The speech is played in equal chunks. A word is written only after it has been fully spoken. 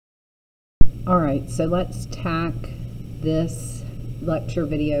Alright, so let's tack this lecture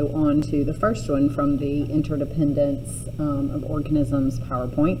video onto the first one from the Interdependence of Organisms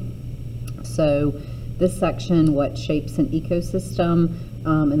PowerPoint. So this section, what shapes an ecosystem,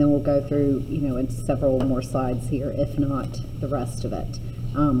 and then we'll go through, in several more slides here, if not the rest of it.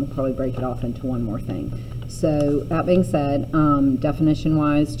 We'll probably break it off into one more thing. So that being said,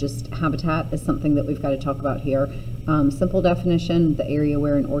 definition-wise, just habitat is something that we've got to talk about here. Simple definition, the area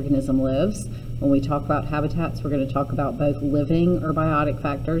where an organism lives. When we talk about habitats, we're going to talk about both living or biotic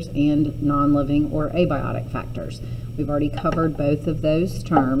factors and non-living or abiotic factors. We've already covered both of those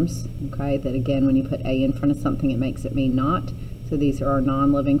terms, okay, that again, when you put a in front of something, it makes it mean not. So these are our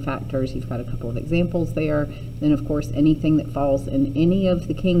non-living factors. You've got a couple of examples there. Then, of course, anything that falls in any of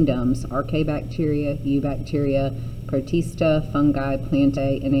the kingdoms, archaebacteria, eubacteria, protista, fungi,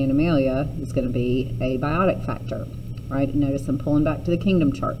 plantae, and animalia, is going to be a biotic factor, right? And notice I'm pulling back to the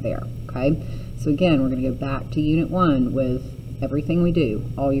kingdom chart there, okay? So again, we're going to go back to Unit 1 with everything we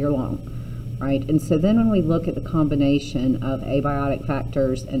do all year long, right? And so then when we look at the combination of abiotic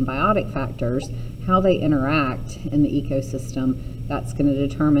factors and biotic factors, how they interact in the ecosystem, that's going to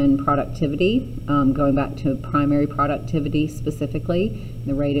determine productivity, going back to primary productivity specifically,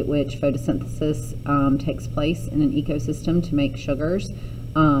 the rate at which photosynthesis takes place in an ecosystem to make sugars,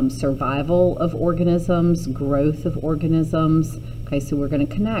 survival of organisms, growth of organisms. Okay, so we're going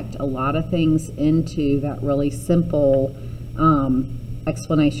to connect a lot of things into that really simple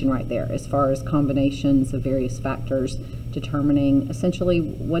explanation right there as far as combinations of various factors determining essentially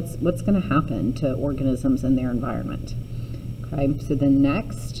what's going to happen to organisms in their environment. Okay, so then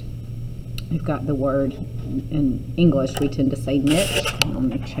next we've got the word, in English we tend to say niche. I'm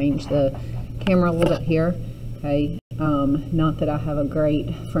going to change the camera a little bit here. Okay, not that I have a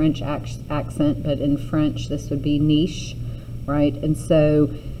great French accent, but in French this would be niche, right? And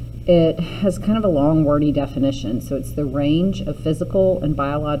so it has kind of a long, wordy definition. So it's the range of physical and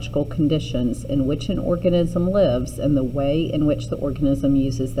biological conditions in which an organism lives and the way in which the organism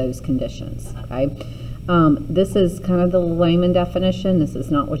uses those conditions, okay? This is kind of the layman definition. This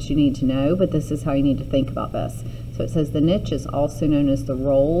is not what you need to know, but this is how you need to think about this. So it says the niche is also known as the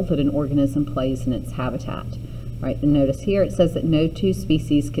role that an organism plays in its habitat, right? And notice here it says that no two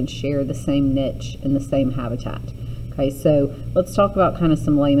species can share the same niche in the same habitat. Okay, so let's talk about kind of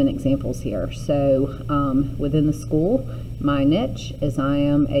some layman examples here. So within the school, my niche is I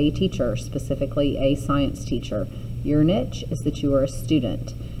am a teacher, specifically a science teacher. Your niche is that you are a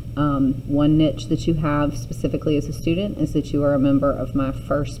student. One niche that you have specifically as a student is that you are a member of my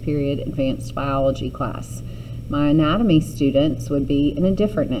first period advanced biology class. My anatomy students would be in a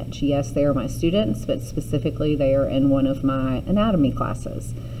different niche. Yes, they are my students, but specifically they are in one of my anatomy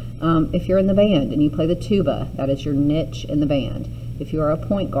classes. If you're in the band and you play the tuba, that is your niche in the band. If you are a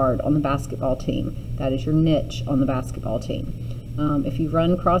point guard on the basketball team, that is your niche on the basketball team. If you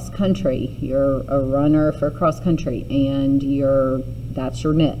run cross country, you're a runner for cross country, and that's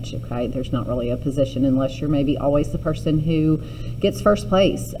your niche, okay? There's not really a position unless you're maybe always the person who gets first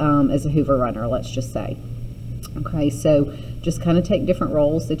place as a Hoover runner, let's just say. Okay, so just kind of take different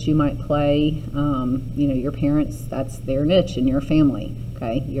roles that you might play. Your parents, that's their niche in your family.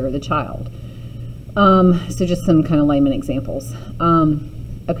 Okay, you're the child. So just some kind of layman examples.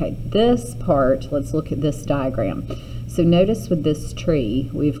 Okay, this part, let's look at this diagram. So notice with this tree,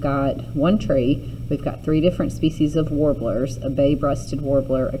 we've got one tree, we've got three different species of warblers, a bay-breasted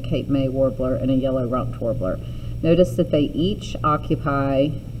warbler, a Cape May warbler, and a yellow-rumped warbler. Notice that they each occupy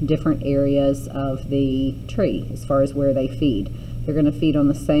different areas of the tree as far as where they feed. They're going to feed on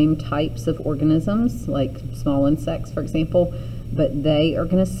the same types of organisms, like small insects, for example, but they are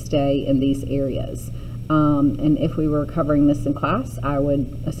going to stay in these areas. And if we were covering this in class, I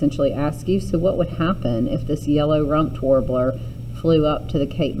would essentially ask you, so what would happen if this yellow-rumped warbler flew up to the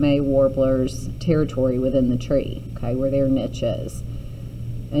Cape May warbler's territory within the tree, okay, where their niche is?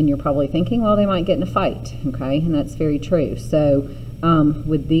 And you're probably thinking, well, they might get in a fight, okay, and that's very true. So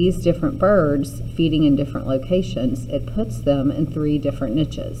with these different birds feeding in different locations, it puts them in three different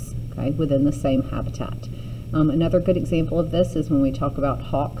niches, okay, within the same habitat. Another good example of this is when we talk about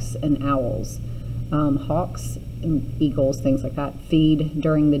hawks and owls. Hawks and eagles, things like that, feed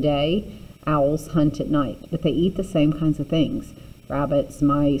during the day. Owls hunt at night, but they eat the same kinds of things. Rabbits,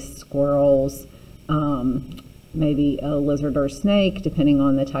 mice, squirrels, maybe a lizard or a snake, depending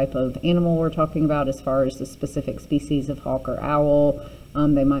on the type of animal we're talking about as far as the specific species of hawk or owl.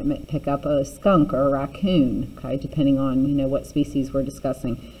 They might pick up a skunk or a raccoon, okay, depending on what species we're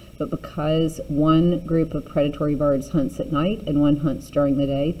discussing. But because one group of predatory birds hunts at night and one hunts during the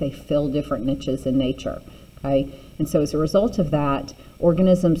day, they fill different niches in nature, okay? And so as a result of that,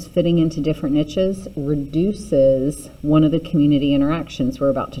 organisms fitting into different niches reduces one of the community interactions we're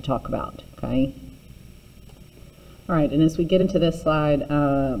about to talk about, okay? All right, and as we get into this slide,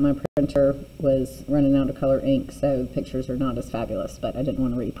 my printer was running out of color ink, so the pictures are not as fabulous, but I didn't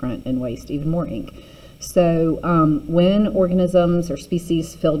want to reprint and waste even more ink. So when organisms or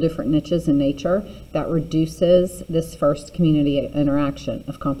species fill different niches in nature, that reduces this first community interaction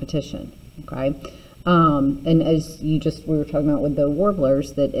of competition, okay? And as we were talking about with the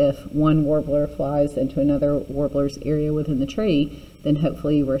warblers, that if one warbler flies into another warbler's area within the tree, then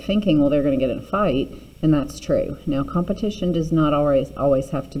hopefully you were thinking, well, they're going to get in a fight, and that's true. Now, competition does not always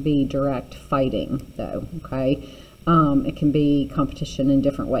have to be direct fighting, though, okay? It can be competition in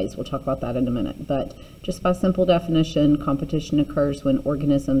different ways. We'll talk about that in a minute. But just by simple definition, competition occurs when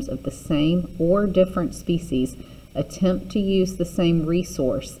organisms of the same or different species attempt to use the same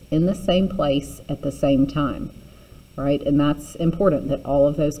resource in the same place at the same time, right? And that's important that all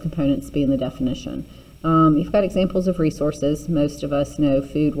of those components be in the definition. You've got examples of resources. Most of us know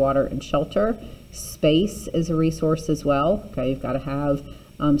food, water, and shelter. Space is a resource as well. Okay, you've got to have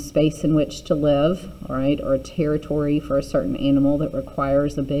space in which to live, all right, or a territory for a certain animal that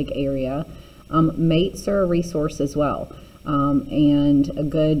requires a big area. Mates are a resource as well. And a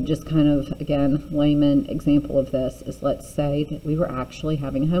good, just kind of, again, layman example of this is, let's say that we were actually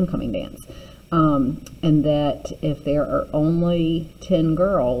having a homecoming dance. And that if there are only 10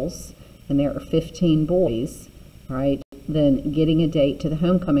 girls and there are 15 boys, right, then getting a date to the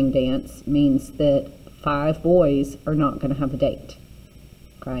homecoming dance means that 5 boys are not going to have a date,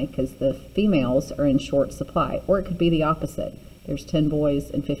 okay, because the females are in short supply. Or it could be the opposite. There's 10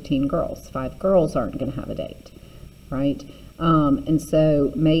 boys and 15 girls. 5 girls aren't going to have a date, right? And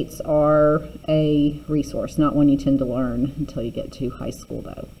so mates are a resource, not one you tend to learn until you get to high school,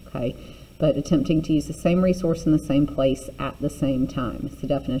 though, okay? But attempting to use the same resource in the same place at the same time. It's the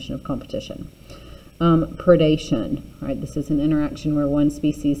definition of competition. Predation, right? This is an interaction where one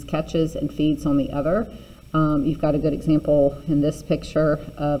species catches and feeds on the other. You've got a good example in this picture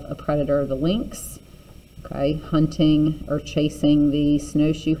of a predator, the lynx, okay, hunting or chasing the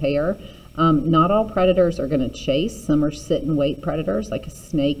snowshoe hare. Not all predators are going to chase. Some are sit and wait predators, like a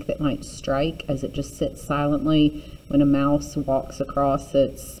snake that might strike as it just sits silently when a mouse walks across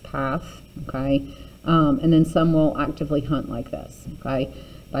its path, okay? And then some will actively hunt like this, okay?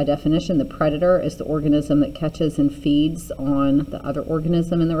 By definition, the predator is the organism that catches and feeds on the other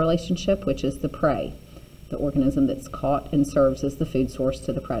organism in the relationship, which is the prey, the organism that's caught and serves as the food source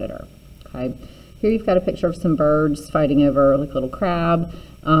to the predator, okay? Here you've got a picture of some birds fighting over like a little crab.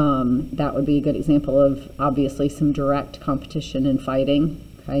 That would be a good example of obviously some direct competition and fighting,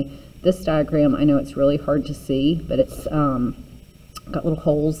 okay? This diagram, I know it's really hard to see, but it's got little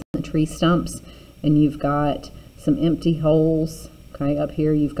holes in the tree stumps, and you've got some empty holes. Okay, up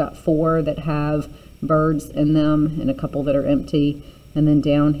here you've got 4 that have birds in them and a couple that are empty. And then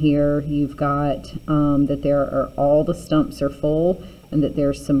down here you've got that there are, all the stumps are full, and that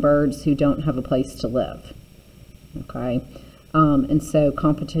there's some birds who don't have a place to live. Okay, and so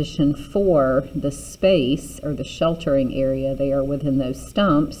competition for the space or the sheltering area there within those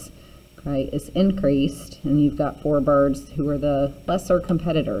stumps, okay, is increased, and you've got 4 birds who are the lesser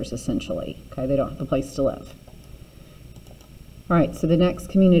competitors essentially. Okay, they don't have a place to live. All right, so the next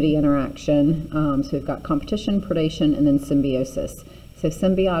community interaction, so we've got competition, predation, and then symbiosis. So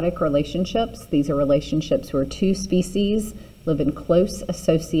symbiotic relationships, these are relationships where 2 species live in close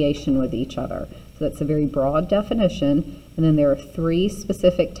association with each other. So that's a very broad definition, and then there are 3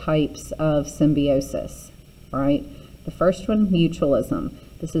 specific types of symbiosis, right? The first one, mutualism.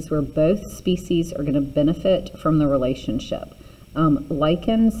 This is where both species are going to benefit from the relationship.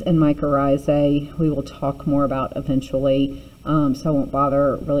 Lichens and mycorrhizae, we will talk more about eventually, so I won't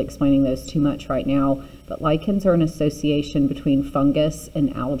bother really explaining those too much right now. But lichens are an association between fungus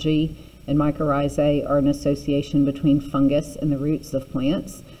and algae, and mycorrhizae are an association between fungus and the roots of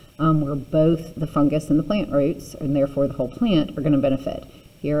plants, where both the fungus and the plant roots, and therefore the whole plant, are going to benefit.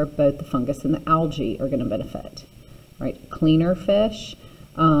 Here, both the fungus and the algae are going to benefit. Right? Cleaner fish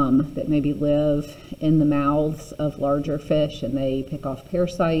that maybe live in the mouths of larger fish, and they pick off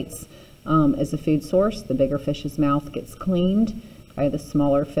parasites as a food source. The bigger fish's mouth gets cleaned. Okay, the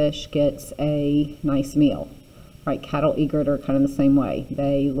smaller fish gets a nice meal. Right, cattle egret are kind of the same way.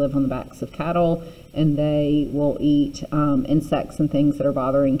 They live on the backs of cattle, and they will eat insects and things that are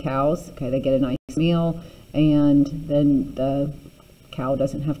bothering cows. Okay, they get a nice meal, and then the cow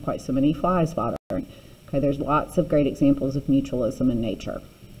doesn't have quite so many flies bothering. Okay, there's lots of great examples of mutualism in nature.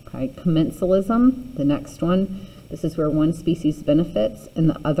 Okay, commensalism, the next one. This is where one species benefits and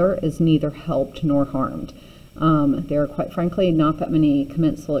the other is neither helped nor harmed. There are, quite frankly, not that many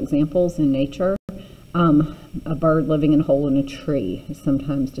commensal examples in nature. A bird living in a hole in a tree is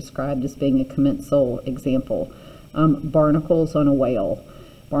sometimes described as being a commensal example. Barnacles on a whale.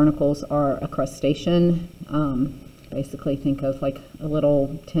 Barnacles are a crustacean. Basically think of like a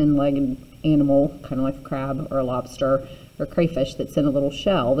little 10-legged animal, kind of like a crab or a lobster or crayfish that's in a little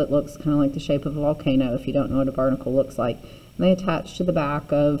shell that looks kind of like the shape of a volcano, if you don't know what a barnacle looks like. And they attach to the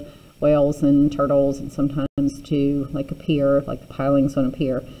back of whales and turtles and sometimes to like a pier, like the pilings on a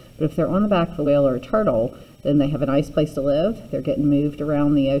pier. But if they're on the back of a whale or a turtle, then they have a nice place to live. They're getting moved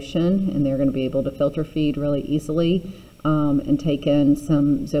around the ocean, and they're going to be able to filter feed really easily and take in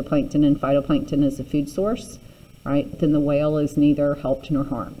some zooplankton and phytoplankton as a food source, right? Then the whale is neither helped nor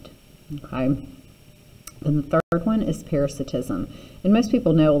harmed, okay? And the third one is parasitism. And most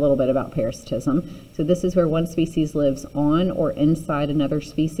people know a little bit about parasitism. So this is where one species lives on or inside another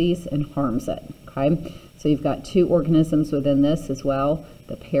species and harms it, okay? So you've got two organisms within this as well,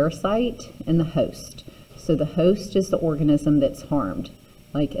 the parasite and the host. So the host is the organism that's harmed,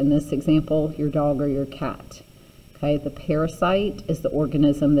 like in this example, your dog or your cat. Okay, the parasite is the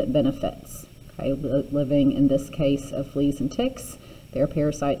organism that benefits. Okay, living in this case of fleas and ticks. There are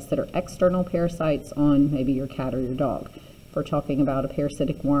parasites that are external parasites on maybe your cat or your dog. If we're talking about a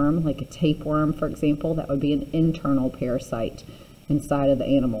parasitic worm, like a tapeworm, for example, that would be an internal parasite inside of the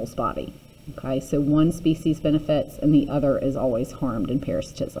animal's body. Okay, so one species benefits and the other is always harmed in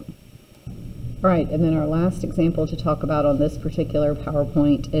parasitism. Right, and then our last example to talk about on this particular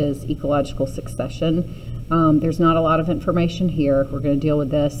PowerPoint is ecological succession. There's not a lot of information here. We're going to deal with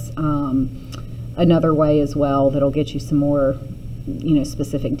this another way as well that'll get you some more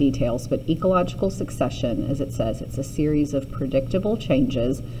specific details. But ecological succession, as it says, it's a series of predictable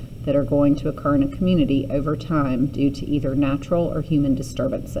changes that are going to occur in a community over time due to either natural or human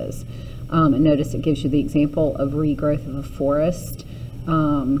disturbances. And notice it gives you the example of regrowth of a forest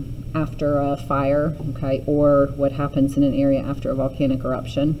after a fire, okay, or what happens in an area after a volcanic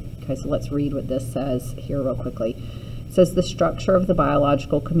eruption. Okay, so let's read what this says here real quickly. It says the structure of the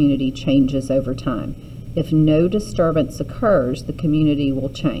biological community changes over time. If no disturbance occurs, the community will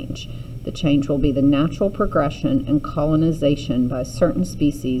change. The change will be the natural progression and colonization by certain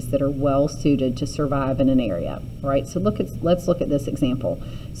species that are well suited to survive in an area. Right? So let's look at this example.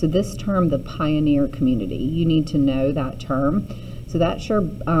 So this term, the pioneer community, you need to know that term. So that's your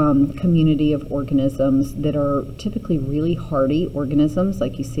community of organisms that are typically really hardy organisms,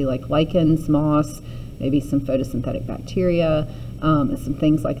 like you see like lichens, moss, maybe some photosynthetic bacteria, and some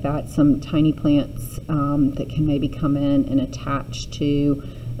things like that, some tiny plants that can maybe come in and attach to,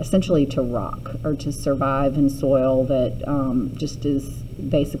 essentially to rock or to survive in soil that just is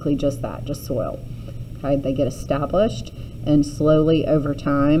basically just that, just soil. Okay, they get established, and slowly over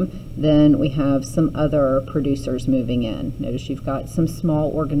time, then we have some other producers moving in. Notice you've got some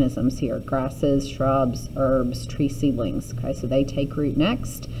small organisms here, grasses, shrubs, herbs, tree seedlings. Okay, so they take root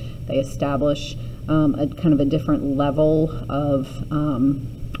next. They establish a kind of a different level of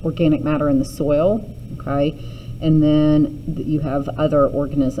organic matter in the soil. Okay, and then you have other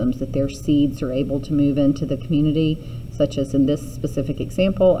organisms that their seeds are able to move into the community, such as in this specific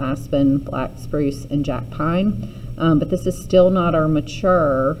example, aspen, black spruce, and jack pine. But this is still not our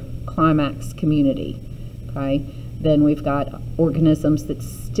mature climax community, okay? Then we've got organisms that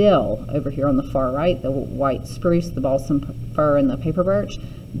still, over here on the far right, the white spruce, the balsam fir, and the paper birch,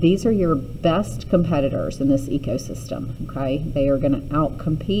 these are your best competitors in this ecosystem, okay? They are going to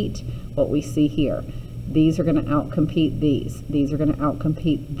outcompete what we see here. These are going to outcompete these. These are going to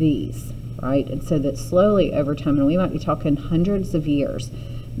outcompete these, right? And so that slowly over time, and we might be talking hundreds of years,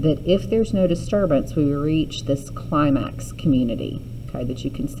 that if there's no disturbance, we will reach this climax community, okay, that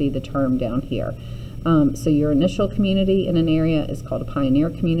you can see the term down here. So your initial community in an area is called a pioneer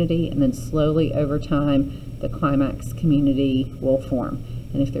community, and then slowly over time, the climax community will form.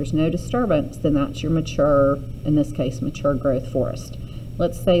 And if there's no disturbance, then that's your mature, in this case, mature growth forest.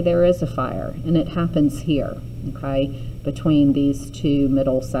 Let's say there is a fire, and it happens here, okay, between these two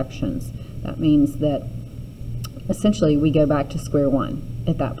middle sections. That means that essentially we go back to square one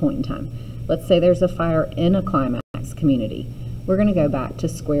at that point in time. Let's say there's a fire in a climax community. We're going to go back to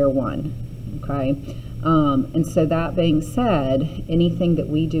square one, okay? And so that being said, anything that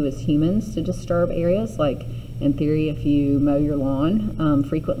we do as humans to disturb areas, like in theory, if you mow your lawn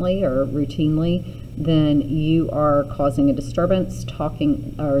frequently or routinely, then you are causing a disturbance,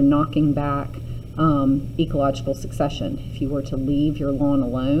 knocking back ecological succession. If you were to leave your lawn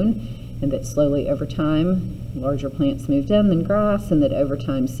alone, and that slowly over time larger plants moved in than grass, and that over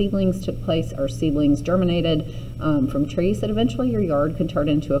time seedlings took place, or seedlings germinated from trees, that eventually your yard could turn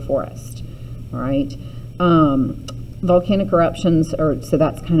into a forest. All right. Volcanic eruptions, so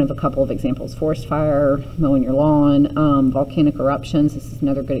that's kind of a couple of examples. Forest fire, mowing your lawn, volcanic eruptions, this is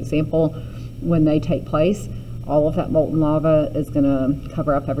another good example. When they take place, all of that molten lava is going to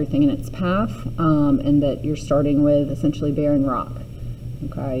cover up everything in its path, and that you're starting with essentially barren rock,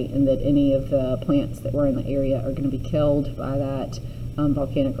 okay, and that any of the plants that were in the area are going to be killed by that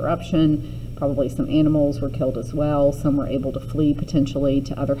volcanic eruption. Probably some animals were killed as well. Some were able to flee potentially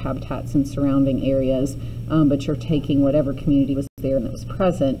to other habitats in surrounding areas, but you're taking whatever community was there and that was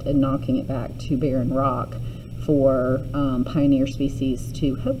present and knocking it back to barren rock for pioneer species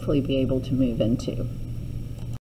to hopefully be able to move into.